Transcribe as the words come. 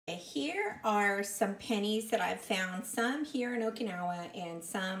here are some pennies that I've found, some here in Okinawa and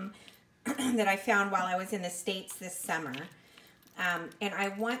some that I found while I was in the States this summer. And I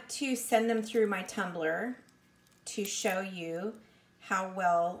want to send them through my tumbler to show you how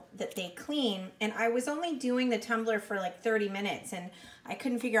well that they clean. And I was only doing the tumbler for like 30 minutes and I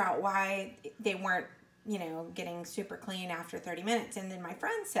couldn't figure out why they weren't, you know, getting super clean after 30 minutes. And then my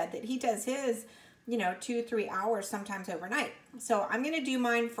friend said that he does his, you know, 2-3 hours, sometimes overnight. So I'm going to do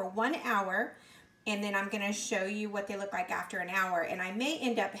mine for 1 hour and then I'm going to show you what they look like after an hour. And I may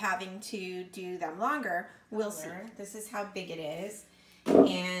end up having to do them longer. We'll see. This is how big it is.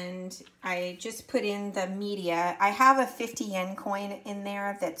 And I just put in the media. I have a 50 yen coin in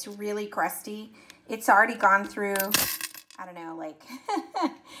there that's really crusty. It's already gone through, I don't know, like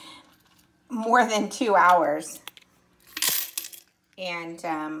more than 2 hours. And,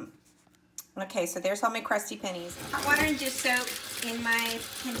 okay, so there's all my crusty pennies. Hot water and dish soap in my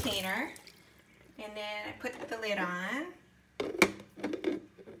container. And then I put the lid on.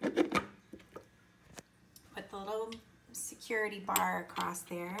 Put the little security bar across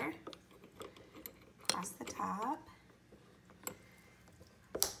there, across the top.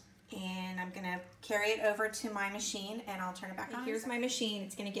 And I'm gonna carry it over to my machine and I'll turn it back on. Here's my machine.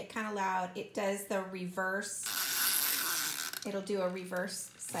 It's gonna get kind of loud. It does the reverse, it'll do a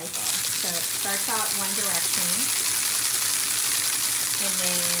reverse cycle. So it starts out one direction and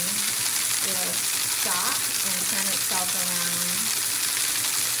then it'll stop and turn itself around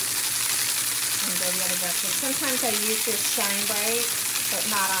and go the other direction. Sometimes I use this Shine Bright, but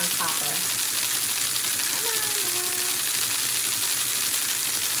not on copper.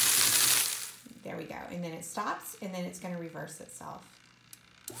 There we go. And then it stops, and then it's going to reverse itself.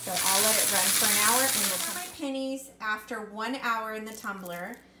 So I'll let it run for an hour, and we'll put my pennies after 1 hour in the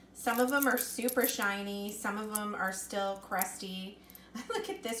tumbler. Some of them are super shiny. Some of them are still crusty.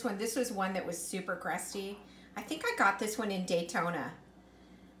 Look at this one. This was one that was super crusty. I think I got this one in Daytona.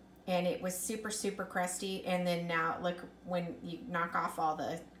 And it was super, super crusty. And then now, look, when you knock off all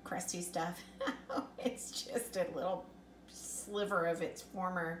the crusty stuff, it's just a little sliver of its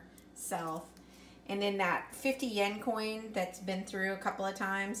former self. And then that 50 yen coin that's been through a couple of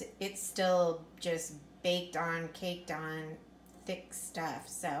times, it's still just baked on, caked on, thick stuff.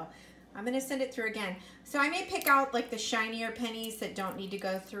 So I'm going to send it through again. So I may pick out like the shinier pennies that don't need to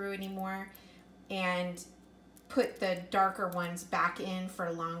go through anymore and put the darker ones back in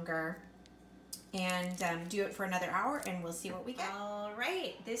for longer and do it for another hour and we'll see what we get. All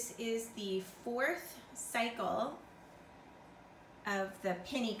right, this is the 4th cycle of the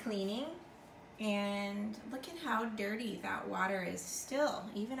penny cleaning and look at how dirty that water is still,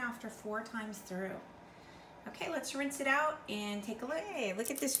 even after 4 times through. Okay, let's rinse it out and take a look. Hey, look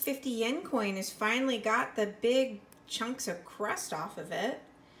at this 50 yen coin has finally got the big chunks of crust off of it.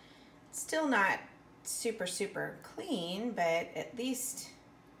 It's still not super, super clean, but at least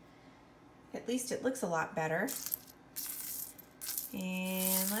it looks a lot better.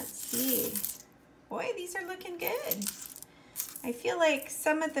 And let's see. Boy, these are looking good. I feel like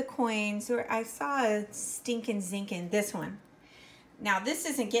some of the coins, where I saw a stinking zinkin, this one. Now this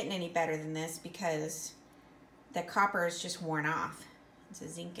isn't getting any better than this because the copper is just worn off. It's a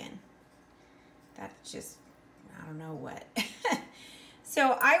zinkin. That's just, I don't know what.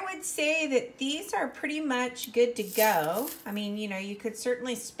 So I would say that these are pretty much good to go. I mean, you know, you could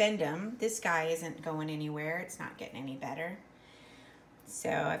certainly spend them. This guy isn't going anywhere. It's not getting any better. So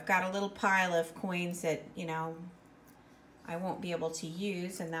I've got a little pile of coins that, you know, I won't be able to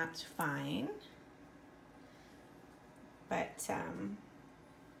use, and that's fine. But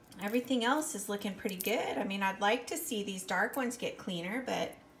everything else is looking pretty good. I mean, I'd like to see these dark ones get cleaner,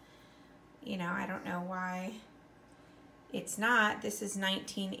 but, you know, I don't know why it's not. This is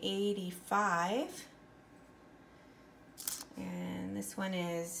 1985. And this one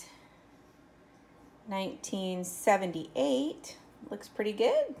is 1978. Looks pretty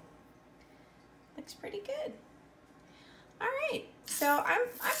good. Looks pretty good. All right, so I'm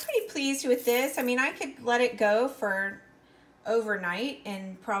pretty pleased with this. I mean, I could let it go for overnight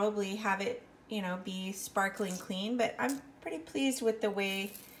and probably have it, you know, be sparkling clean, but I'm pretty pleased with the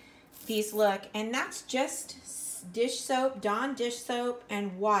way these look. And that's just dish soap, Dawn dish soap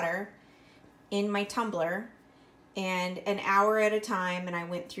and water in my tumbler and an hour at a time, and I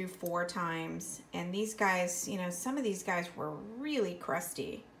went through 4 times. And these guys, you know, some of these guys were really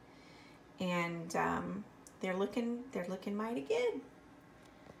crusty, and they're looking mighty good.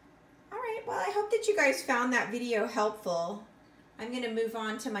 All right, well, I hope that you guys found that video helpful. I'm gonna move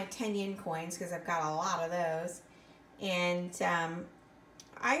on to my 10 yen coins because I've got a lot of those. And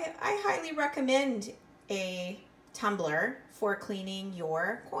I highly recommend a tumbler for cleaning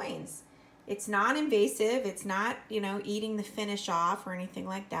your coins. It's non-invasive. It's not, you know, eating the finish off or anything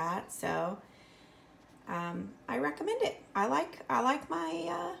like that. So I recommend it. I like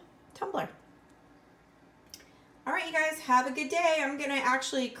my tumbler. All right, you guys, have a good day. I'm gonna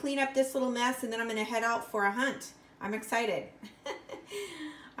actually clean up this little mess and then I'm gonna head out for a hunt. I'm excited.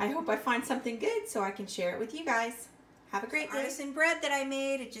 I hope I find something good so I can share it with you guys. Have a great day. Artisan bread that I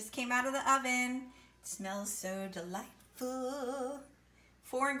made. It just came out of the oven. It smells so delightful.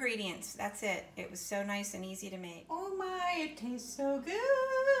 4 ingredients. That's it. It was so nice and easy to make. Oh my, it tastes so good.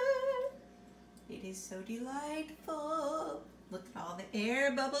 It is so delightful. Look at all the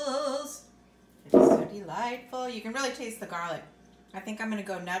air bubbles. It is so delightful. You can really taste the garlic. I think I'm going to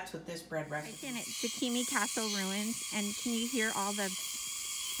go nuts with this bread recipe. I'm at Zakimi Castle ruins, and can you hear all the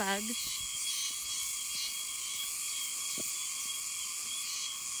bugs?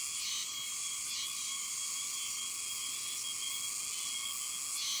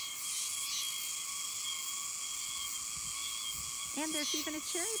 And there's even a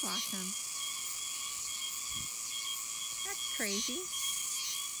cherry blossom. That's crazy.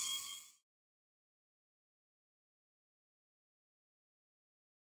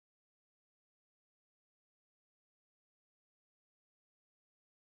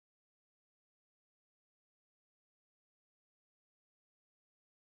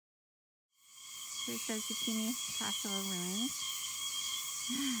 Here says Zakimi Castle ruins.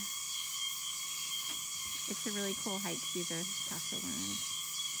 It's a really cool hike through the castle ruins.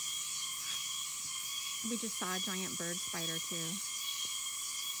 We just saw a giant bird spider too.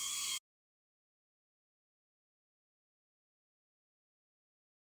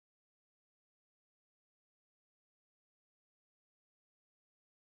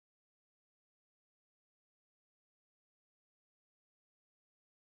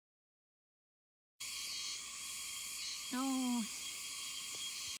 Oh.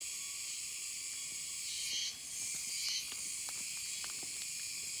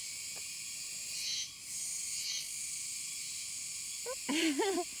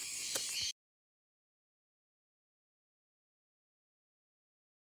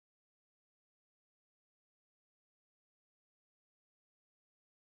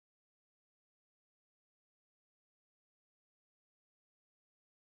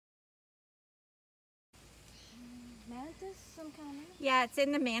 Mantis, some kind of? Yeah, it's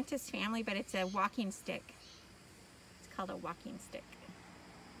in the mantis family, but it's a walking stick. It's called a walking stick.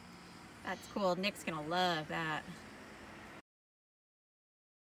 That's cool. Nick's gonna love that.